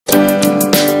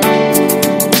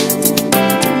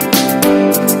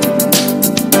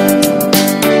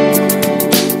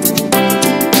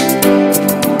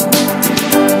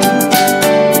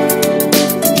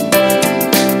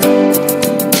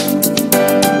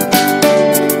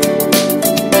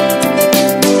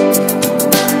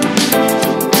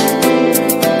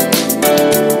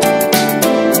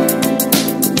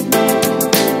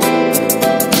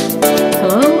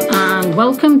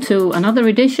to another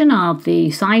edition of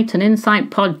the Sight and Insight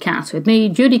podcast with me,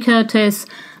 Judy Curtis,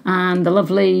 and the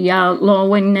lovely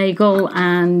Lorwen Nagle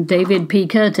and David P.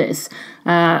 Curtis.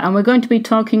 And we're going to be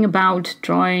talking about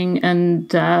drawing and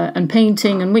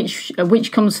painting and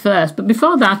which comes first. But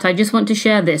before that, I just want to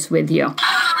share this with you.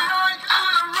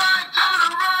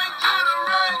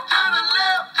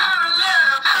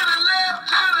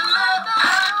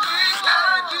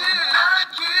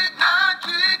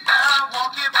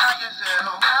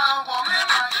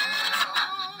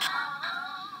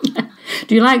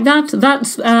 Do you like that?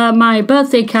 That's my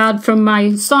birthday card from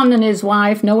my son and his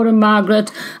wife, Noah and Margaret,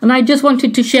 and I just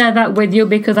wanted to share that with you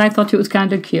because I thought it was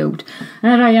kind of cute.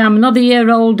 There I am, another year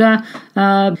older,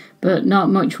 but not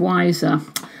much wiser.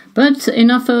 But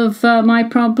enough of my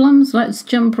problems. Let's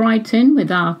jump right in with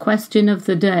our question of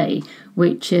the day,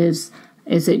 which is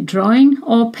it drawing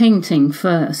or painting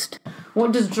first?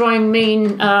 What does drawing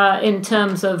mean in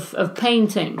terms of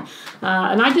painting?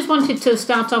 And I just wanted to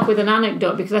start off with an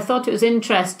anecdote because I thought it was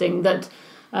interesting that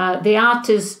the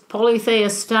artist Thayer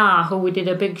Starr, who we did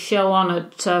a big show on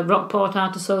at Rockport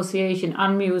Art Association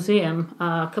and Museum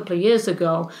a couple of years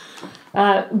ago,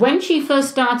 when she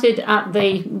first started at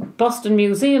the Boston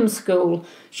Museum School,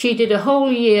 she did a whole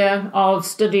year of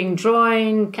studying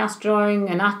drawing, cast drawing,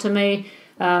 anatomy,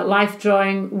 life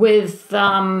drawing with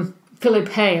Philip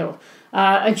Hale.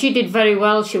 And she did very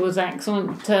well. She was an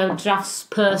excellent drafts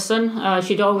person.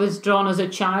 She'd always drawn as a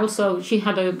child, so she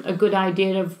had a good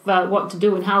idea of what to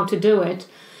do and how to do it.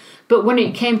 But when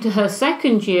it came to her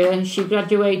second year, she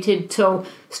graduated to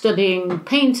studying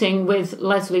painting with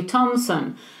Leslie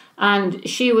Thompson. And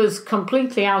she was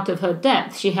completely out of her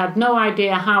depth. She had no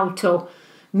idea how to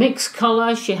mix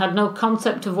colour. She had no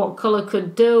concept of what colour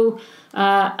could do.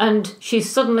 And she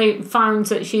suddenly finds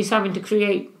that she's having to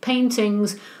create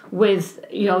paintings with,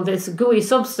 this gooey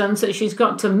substance that she's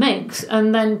got to mix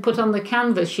and then put on the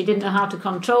canvas. She didn't know how to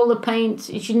control the paint.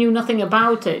 She knew nothing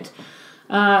about it.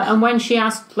 And when she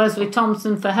asked Leslie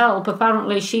Thompson for help,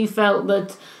 apparently she felt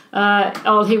that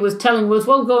all he was telling was,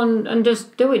 well, go and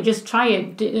just do it. Just try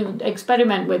it.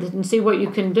 Experiment with it and see what you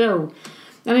can do.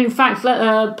 And in fact,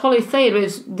 Thayer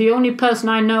is the only person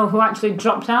I know who actually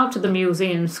dropped out of the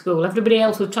museum school. Everybody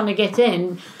else was trying to get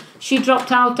in. She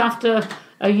dropped out after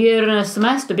a year and a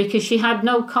semester because she had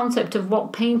no concept of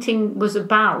what painting was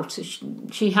about.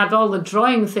 She had all the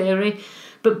drawing theory,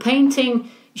 but painting,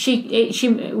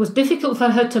 it was difficult for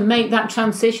her to make that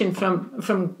transition from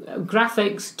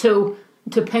graphics to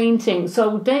painting.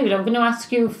 So, David, I'm going to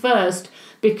ask you first,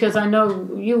 because I know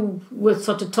you were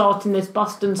sort of taught in this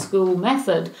Boston school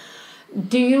method.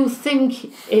 Do you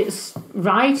think it's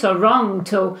right or wrong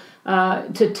to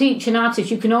teach an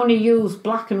artist? You can only use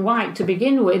black and white to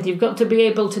begin with. You've got to be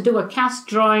able to do a cast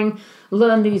drawing,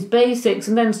 learn these basics,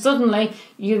 and then suddenly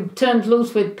you've turned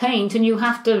loose with paint and you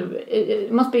have to,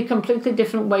 it must be a completely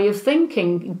different way of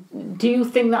thinking. Do you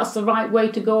think that's the right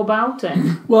way to go about it?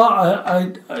 Well,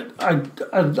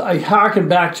 I harken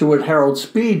back to what Harold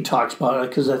Speed talks about,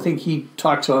 because I think he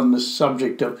talks on the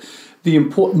subject of the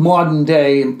modern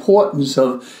day importance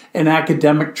of an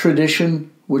academic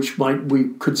tradition, which we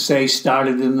could say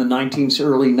started in the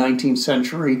early 19th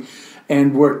century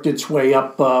and worked its way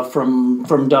up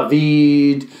from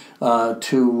David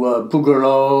to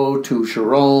Bouguereau to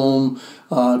Jerome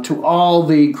to all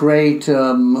the great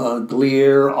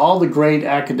Glier, all the great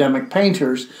academic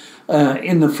painters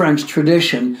in the French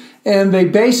tradition. And they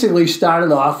basically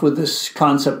started off with this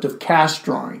concept of cast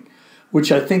drawing,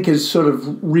 which I think is sort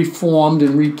of reformed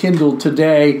and rekindled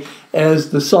today as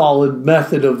the solid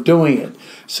method of doing it.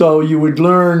 So you would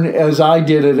learn, as I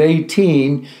did at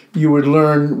 18, you would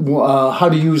learn how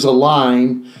to use a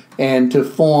line and to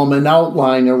form an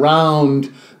outline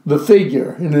around the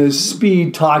figure. And as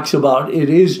Speed talks about, it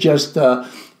is just a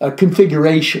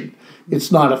configuration.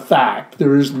 It's not a fact.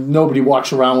 Nobody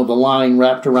walks around with a line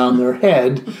wrapped around their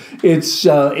head.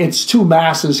 It's two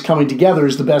masses coming together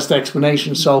is the best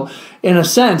explanation. So, in a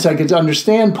sense, I could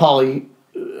understand Thayer's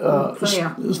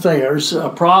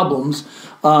problems.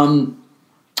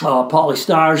 Polly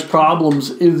Starr's problems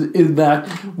is that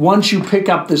once you pick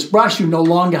up this brush, you no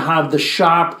longer have the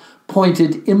sharp,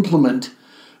 pointed implement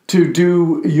to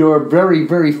do your very,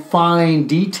 very fine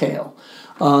detail.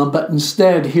 But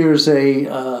instead, here's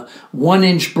a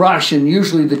 1-inch brush, and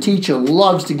usually the teacher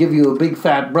loves to give you a big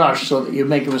fat brush so that you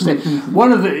make a mistake.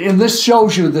 And this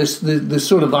shows you the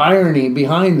sort of irony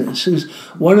behind this is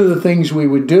one of the things we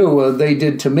would do. They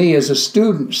did to me as a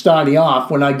student starting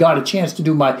off when I got a chance to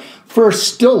do my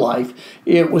first still life.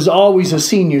 It was always a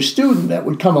senior student that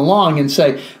would come along and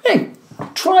say, "Hey,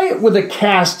 try it with a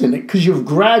cast in it, because you've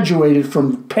graduated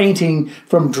from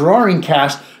drawing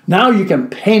cast. Now you can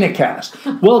paint a cast.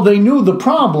 Well, they knew the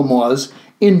problem was,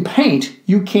 in paint,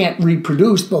 you can't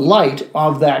reproduce the light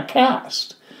of that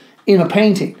cast in a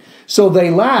painting. So they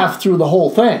laugh through the whole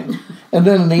thing. And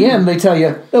then in the end, they tell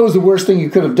you, that was the worst thing you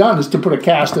could have done, is to put a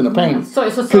cast in a painting. So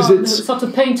it's a sort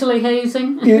of painterly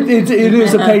hazing? It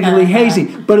is a painterly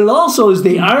hazing. But it also is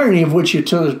the irony of which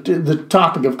the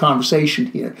topic of conversation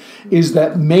here, is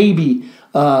that maybe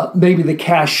the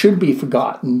cast should be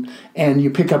forgotten, and you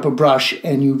pick up a brush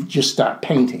and you just start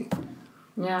painting.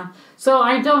 Yeah. So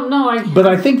I don't know. But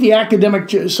I think the academic,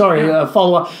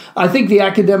 follow-up. I think the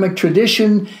academic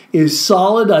tradition is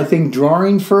solid. I think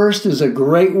drawing first is a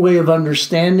great way of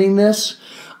understanding this.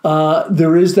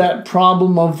 There is that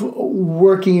problem of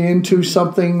working into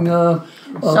something.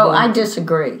 I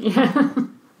disagree.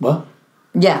 What?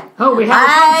 Yeah. Oh, we have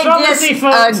I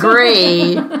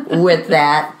disagree with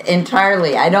that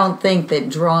entirely. I don't think that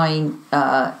drawing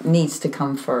needs to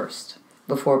come first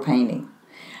before painting.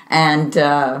 And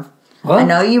I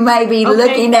know you may be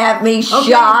looking at me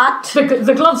shocked.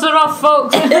 The gloves are off,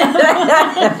 folks.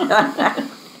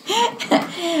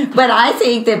 But I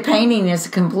think that painting is a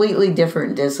completely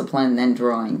different discipline than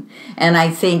drawing. And I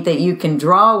think that you can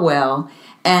draw well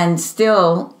and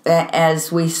still,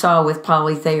 as we saw with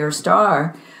Thayer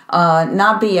Starr,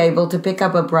 not be able to pick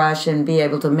up a brush and be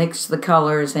able to mix the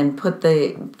colors and put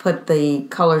the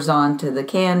colors onto the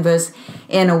canvas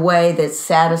in a way that's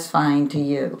satisfying to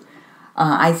you.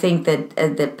 I think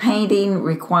that painting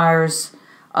requires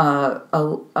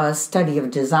a study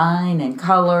of design and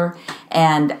color,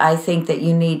 and I think that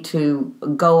you need to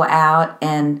go out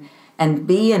and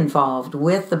be involved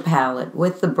with the palette,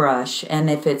 with the brush, and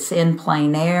if it's in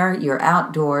plein air, you're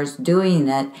outdoors doing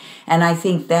it, and I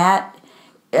think that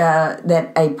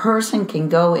a person can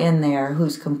go in there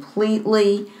who's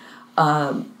completely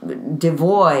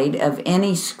devoid of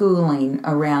any schooling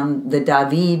around the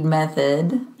David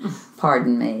method,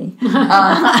 pardon me,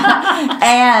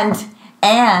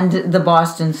 and the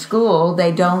Boston School.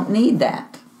 They don't need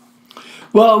that.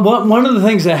 Well, one of the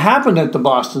things that happened at the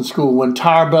Boston School when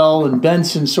Tarbell and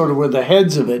Benson sort of were the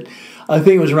heads of it, I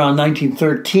think it was around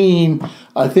 1913,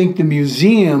 I think the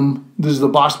museum, this is the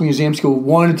Boston Museum School,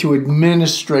 wanted to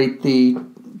administrate the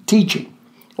teaching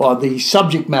or the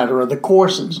subject matter of the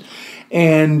courses.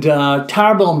 And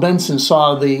Tarbell and Benson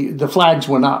saw the flags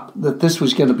went up, that this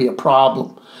was going to be a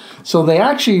problem. So they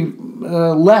actually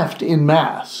left in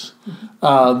mass,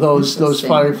 those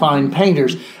very fine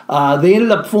painters. They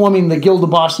ended up forming the Guild of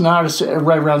Boston Artists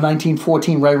right around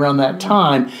 1914, right around that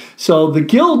time. So the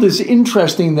Guild is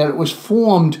interesting that it was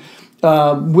formed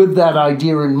with that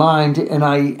idea in mind. And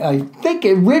I think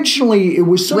originally it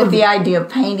was sort of... With the idea of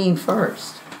painting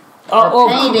first.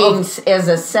 Paintings as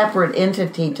a separate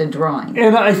entity to drawing.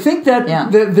 And I think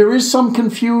that there is some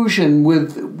confusion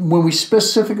with when we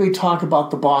specifically talk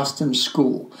about the Boston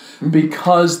School,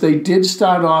 because they did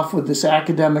start off with this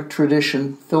academic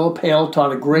tradition. Philip Hale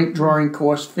taught a great drawing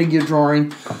course, figure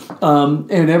drawing,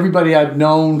 and everybody I've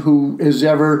known who has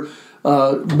ever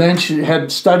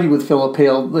had studied with Philip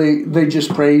Hale, they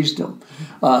just praised him.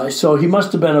 So he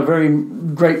must have been a very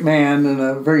great man and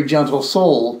a very gentle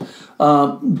soul.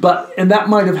 And that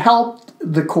might have helped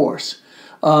the course.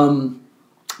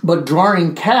 But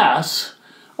drawing casts,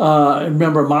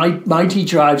 remember my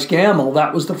teacher, Ives Gamble,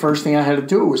 that was the first thing I had to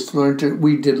do, was to learn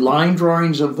we did line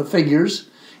drawings of the figures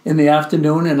in the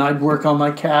afternoon, and I'd work on my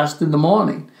cast in the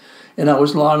morning. And I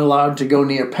was not allowed to go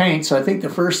near paint, so I think the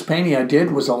first painting I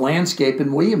did was a landscape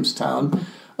in Williamstown.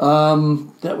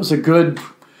 That was a good...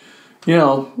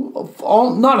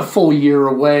 not a full year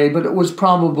away, but it was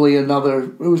probably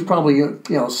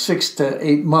 6 to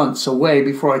 8 months away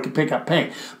before I could pick up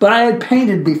paint. But I had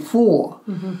painted before,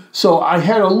 so I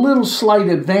had a little slight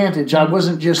advantage. I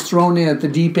wasn't just thrown in at the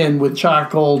deep end with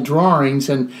charcoal drawings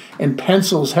and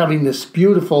pencils having this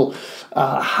beautiful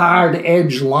hard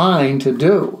edge line to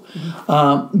do.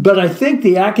 But I think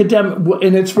the academic,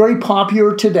 and it's very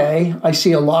popular today. I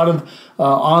see a lot of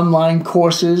online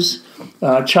courses.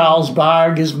 Charles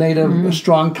Barg has made a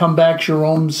strong comeback.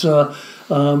 Jerome's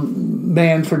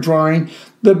man for drawing.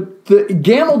 The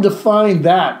Gamble defined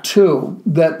that too,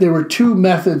 that there were two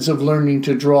methods of learning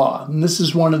to draw. And this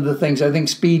is one of the things, I think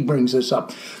Speed brings this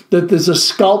up, that there's a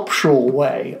sculptural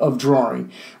way of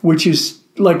drawing, which is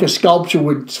like a sculpture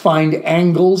would find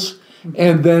angles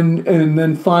and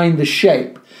then find the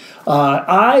shape.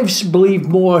 Ives believed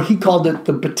more, he called it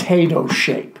the potato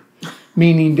shape.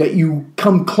 meaning that you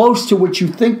come close to what you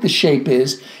think the shape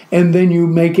is, and then you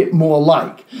make it more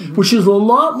like, which is a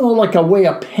lot more like a way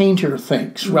a painter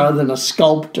thinks rather than a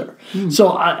sculptor.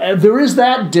 So there is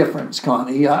that difference,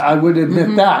 Connie. I would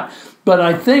admit that. But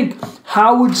I think,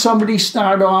 how would somebody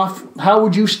start off? How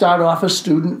would you start off a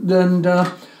student then?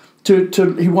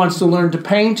 He wants to learn to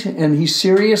paint, and he's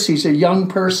serious. He's a young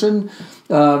person.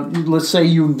 Let's say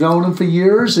you've known him for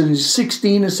years, and he's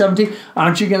 16 or 17.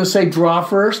 Aren't you going to say draw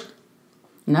first?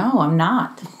 No, I'm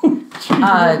not.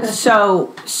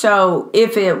 So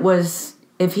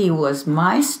if he was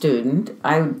my student,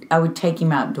 I would take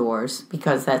him outdoors,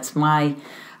 because that's my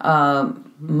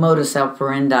modus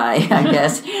operandi, I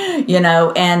guess.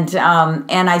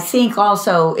 And I think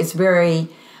also it's very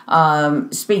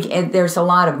there's a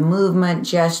lot of movement,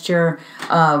 gesture,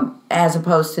 as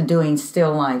opposed to doing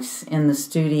still lifes in the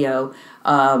studio.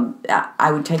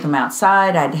 I would take them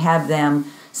outside. I'd have them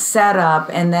set up,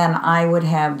 and then I would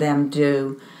have them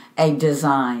do a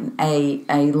design.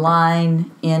 A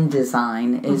line in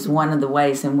design is one of the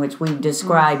ways in which we've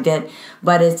described it,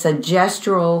 but it's a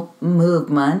gestural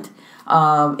movement.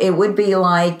 It would be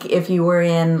like if you were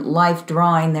in life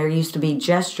drawing, there used to be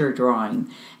gesture drawing,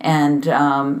 and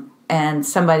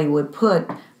somebody would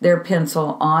put their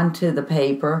pencil onto the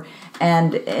paper,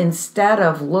 and instead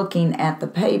of looking at the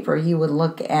paper, you would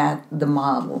look at the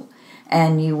model,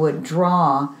 and you would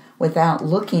draw without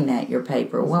looking at your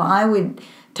paper. Well, I would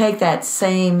take that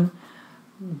same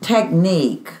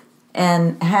technique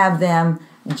and have them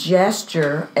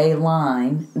gesture a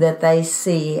line that they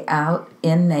see out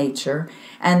in nature,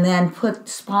 and then put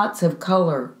spots of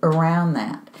color around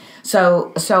that.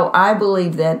 So I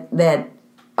believe that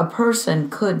a person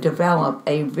could develop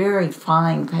a very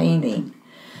fine painting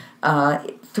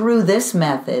through this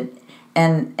method,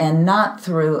 and not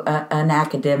through an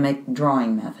academic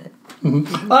drawing method.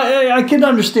 I can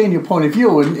understand your point of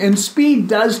view, and Speed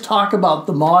does talk about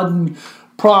the modern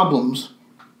problems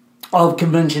of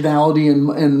conventionality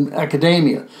in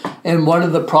academia. And one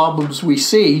of the problems we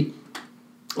see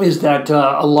is that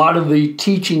a lot of the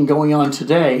teaching going on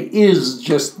today is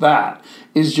just that,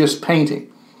 is just painting.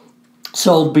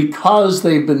 So because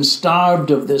they've been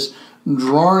starved of this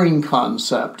drawing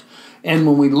concept, and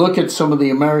when we look at some of the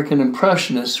American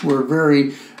Impressionists, we're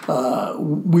very,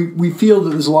 we feel that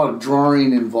there's a lot of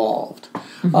drawing involved.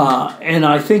 And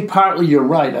I think partly you're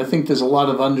right. I think there's a lot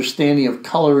of understanding of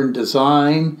color and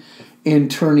design in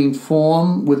turning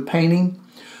form with painting.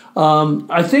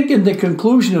 I think in the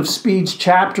conclusion of Speed's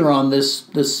chapter on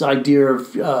this idea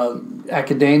of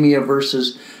academia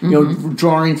versus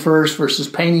drawing first versus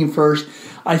painting first,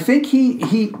 I think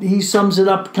he sums it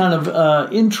up kind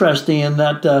of interesting in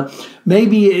that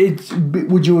maybe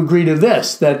would you agree to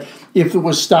this, that if it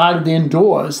was started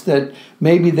indoors, that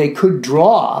maybe they could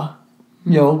draw,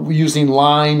 using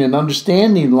line and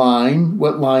understanding line,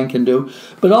 what line can do,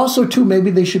 but also too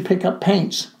maybe they should pick up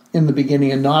paints in the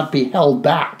beginning and not be held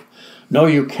back. No,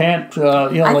 you can't,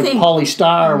 like Polly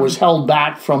Starr was held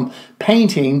back from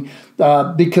painting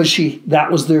because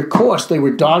that was their course. They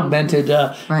were dogmented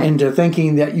into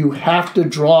thinking that you have to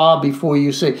draw before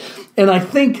you say. And I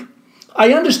think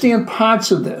I understand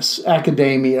parts of this,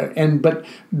 academia, but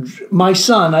my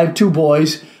son, I have two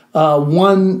boys,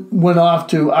 one went off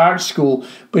to art school,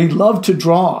 but he loved to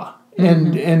draw.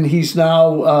 And he's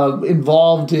now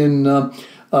involved in...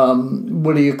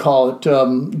 what do you call it?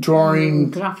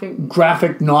 Drawing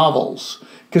graphic novels.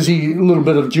 Because a little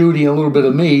bit of Judy, a little bit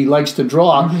of me, likes to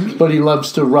draw, but he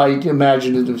loves to write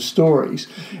imaginative stories.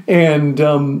 And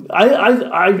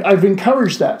I've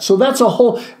encouraged that. So that's a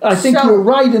whole, I think you're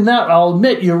right in that. I'll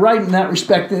admit you're right in that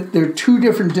respect, that they're two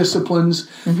different disciplines,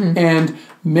 and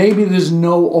maybe there's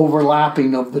no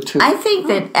overlapping of the two. I think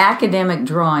that academic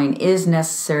drawing is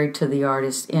necessary to the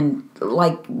artist in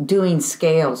like doing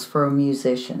scales for a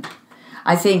musician.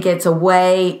 I think it's a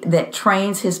way that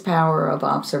trains his power of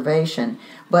observation,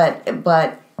 but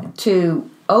to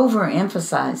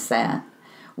overemphasize that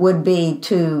would be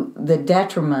to the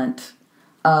detriment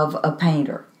of a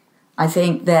painter. I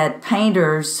think that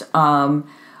painters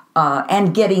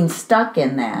and getting stuck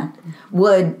in that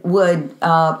would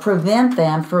prevent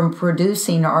them from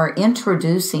producing or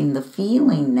introducing the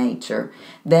feeling nature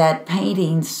that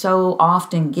paintings so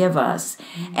often give us,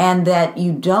 and that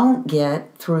you don't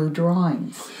get through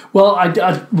drawings. Well,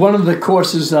 one of the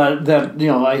courses that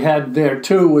I had there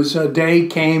too was a day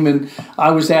came and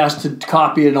I was asked to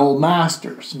copy an old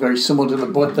masters, very similar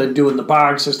to what they do in the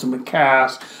Barg system with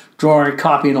cast, drawing,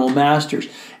 copying old masters.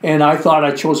 And I thought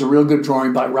I chose a real good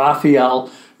drawing by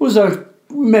Raphael. It was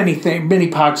many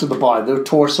parts of the body, the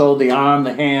torso, the arm,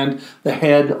 the hand, the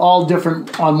head, all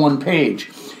different on one page.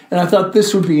 and I thought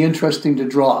this would be interesting to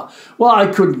draw. Well, I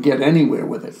couldn't get anywhere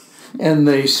with it. And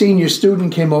the senior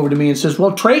student came over to me and says,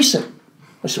 well, trace it.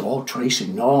 I said, oh,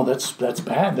 tracing, no, that's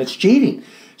bad, that's cheating. He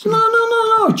said,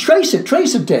 no, trace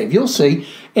it, Dave, you'll see.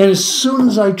 And as soon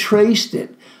as I traced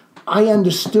it, I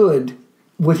understood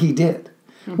what he did,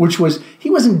 which was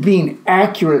he wasn't being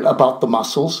accurate about the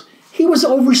muscles. He was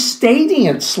overstating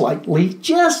it slightly,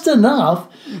 just enough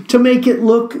to make it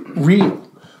look real.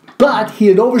 But he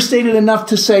had overstated enough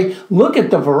to say, look at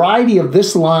the variety of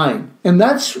this line. And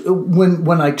that's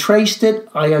when I traced it,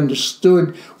 I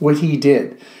understood what he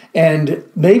did. And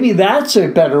maybe that's a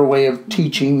better way of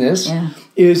teaching this,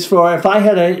 is for if I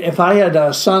had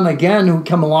a son again who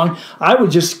come along, I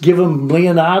would just give him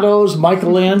Leonardo's,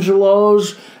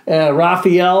 Michelangelo's,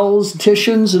 Raphael's,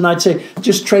 Titian's, and I'd say,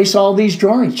 just trace all these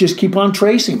drawings. Just keep on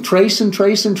tracing, trace and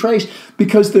trace and trace.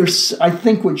 Because there's, I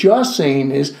think what you're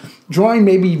saying is, drawing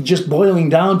maybe just boiling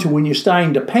down to when you're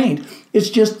starting to paint, it's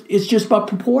just about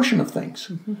proportion of things.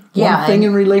 One thing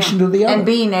in relation to the other. And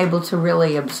being able to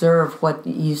really observe what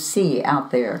you see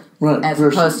out there. Right. As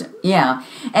opposed to,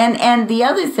 And the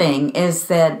other thing is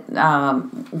that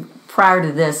prior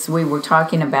to this, we were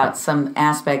talking about some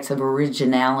aspects of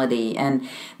originality, and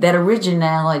that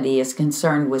originality is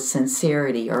concerned with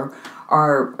sincerity, or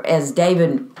as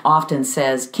David often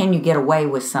says, can you get away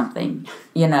with something,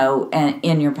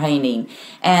 in your painting?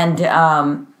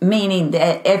 And meaning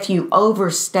that if you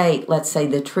overstate, let's say,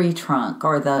 the tree trunk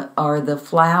or the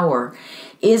flower,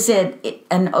 is it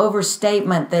an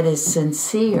overstatement that is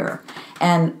sincere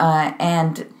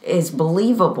and is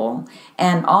believable,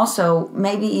 and also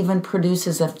maybe even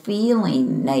produces a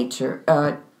feeling nature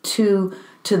to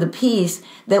the piece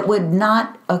that would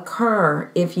not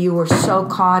occur if you were so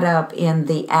caught up in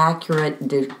the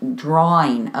accurate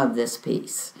drawing of this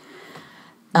piece,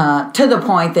 to the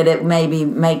point that it maybe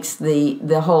makes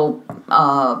the whole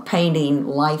painting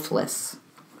lifeless.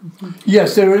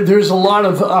 Yes, there's a lot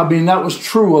of, that was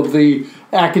true of the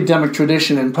academic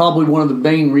tradition, and probably one of the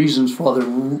main reasons for the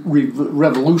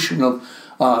revolution of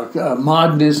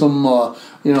modernism,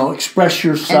 express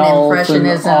yourself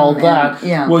and all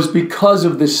that, was because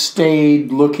of the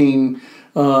staid-looking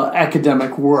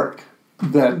academic work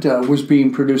that was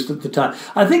being produced at the time.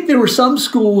 I think there were some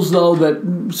schools, though,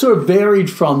 that sort of varied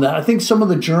from that. I think some of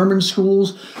the German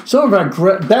schools, some of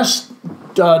our best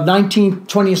 19th,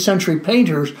 20th century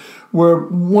painters were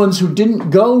ones who didn't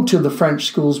go to the French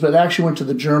schools, but actually went to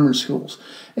the German schools.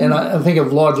 And I think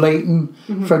of Lord Leighton,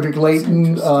 Frederick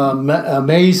Leighton,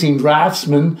 amazing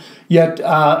draftsman, yet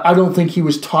I don't think he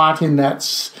was taught in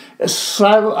that a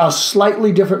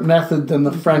slightly different method than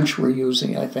the French were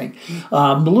using, I think.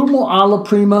 A little more alla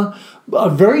prima,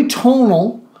 very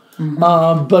tonal,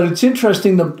 but it's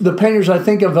interesting, the painters I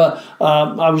think of,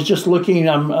 I was just looking,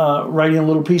 I'm writing a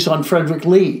little piece on Frederick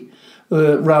Lee,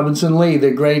 Robinson Lee,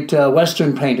 the great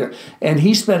Western painter, and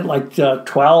he spent like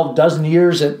 12 dozen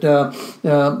years at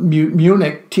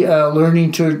Munich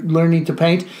learning to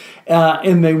paint,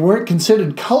 and they weren't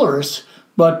considered colorists.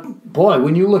 But boy,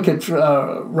 when you look at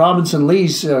Robinson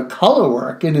Lee's color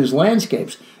work in his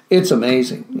landscapes, it's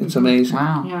amazing. It's amazing.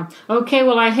 Wow. Yeah. Okay,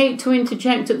 well, I hate to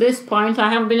interject at this point. I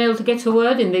haven't been able to get a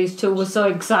word in. These two were so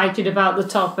excited about the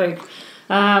topic.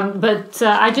 But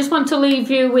I just want to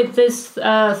leave you with this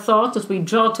thought as we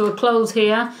draw to a close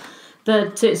here,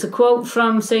 that it's a quote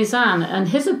from Cézanne, and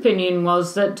his opinion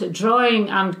was that drawing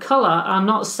and colour are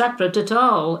not separate at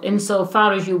all.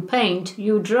 Insofar as you paint,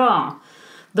 you draw.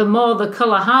 The more the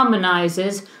colour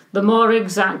harmonises, the more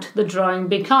exact the drawing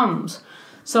becomes.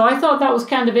 So I thought that was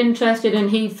kind of interesting,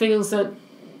 and he feels that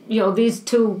these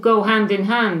two go hand in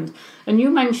hand. And you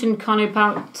mentioned, Connie,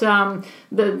 about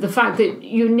the fact that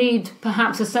you need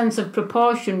perhaps a sense of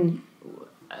proportion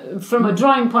from a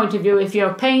drawing point of view if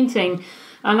you're painting.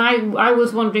 And I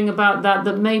was wondering about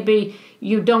that maybe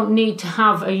you don't need to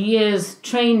have a year's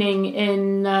training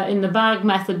in the bag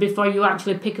method before you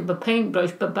actually pick up a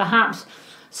paintbrush, but perhaps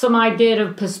some idea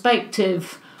of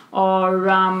perspective or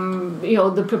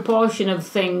the proportion of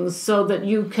things, so that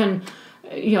you can,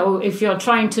 if you're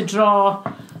trying to draw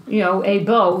a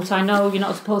boat, I know you're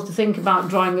not supposed to think about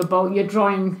drawing a boat, you're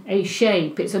drawing a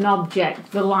shape, it's an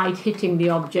object, the light hitting the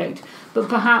object. But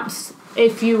perhaps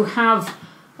if you have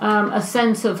a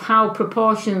sense of how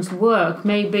proportions work,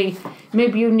 maybe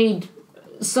you need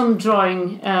some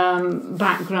drawing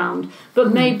background,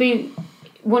 but maybe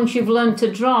once you've learned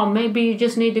to draw, maybe you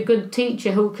just need a good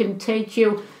teacher who can take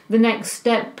you the next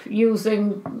step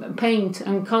using paint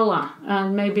and colour.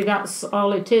 And maybe that's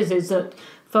all it is that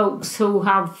folks who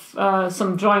have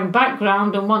some drawing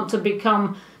background and want to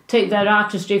become take their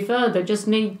artistry further just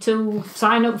need to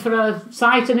sign up for a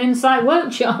Sight and Insight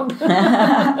workshop.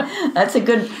 That's a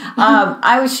good...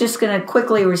 I was just going to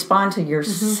quickly respond to your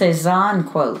Cezanne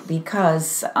quote,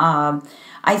 because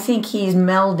I think he's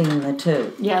melding the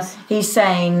two. Yes. He's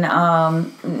saying,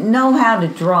 know how to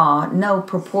draw, know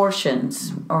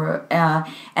proportions, or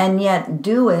and yet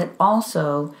do it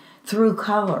also through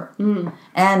color.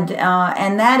 And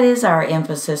that is our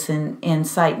emphasis in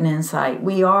Sight and Insight.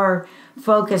 We are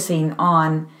focusing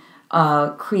on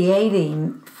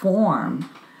creating form,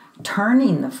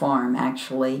 turning the form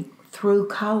actually through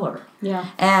color. Yeah.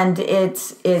 And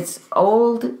it's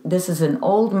old. This is an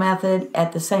old method.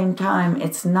 At the same time,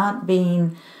 it's not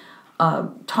being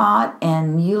taught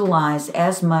and utilized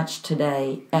as much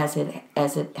today as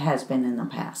it has been in the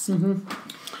past.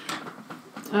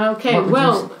 Okay,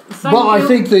 well, thank Well, you. I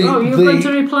think you're going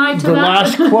to reply to the that?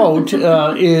 last quote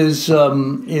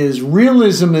is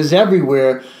realism is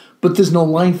everywhere, but there's no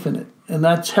life in it, and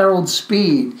that's Harold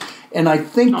Speed. And I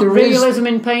think there is realism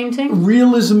in painting.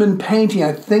 realism in painting.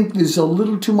 I think there's a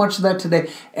little too much of that today,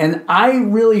 and I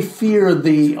really fear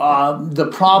the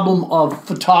problem of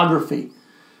photography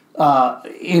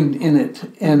in it.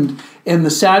 And the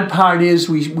sad part is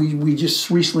we just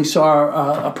recently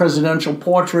saw a presidential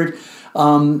portrait.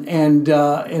 And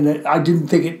I didn't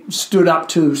think it stood up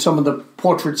to some of the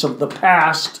portraits of the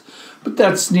past, but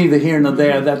that's neither here nor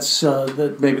there. That's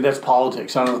maybe that's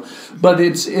politics. I don't know, but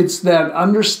it's that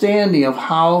understanding of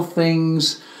how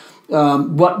things,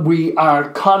 what we are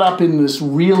caught up in this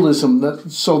realism.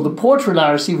 So the portrait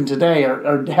artists even today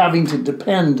are having to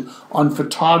depend on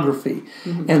photography,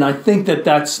 and I think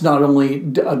that's not only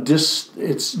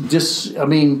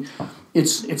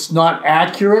it's not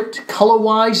accurate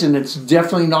color-wise, and it's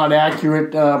definitely not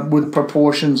accurate with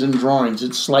proportions and drawings.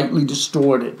 It's slightly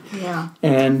distorted. Yeah.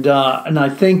 And I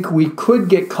think we could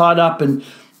get caught up in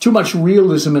too much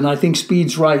realism, and I think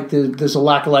Speed's right. There's a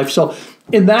lack of life. So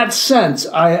in that sense,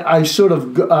 I sort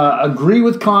of agree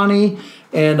with Connie,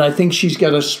 and I think she's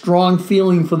got a strong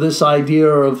feeling for this idea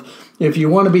of if you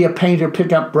want to be a painter,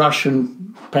 pick up brush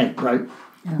and paint, right?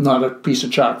 Yeah. Not a piece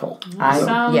of charcoal.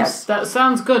 Yes. That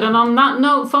sounds good. And on that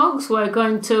note, folks, we're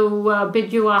going to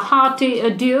bid you a hearty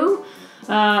adieu.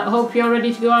 Hope you're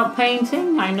ready to go out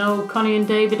painting. I know Connie and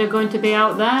David are going to be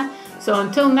out there. So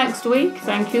until next week,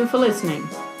 thank you for listening.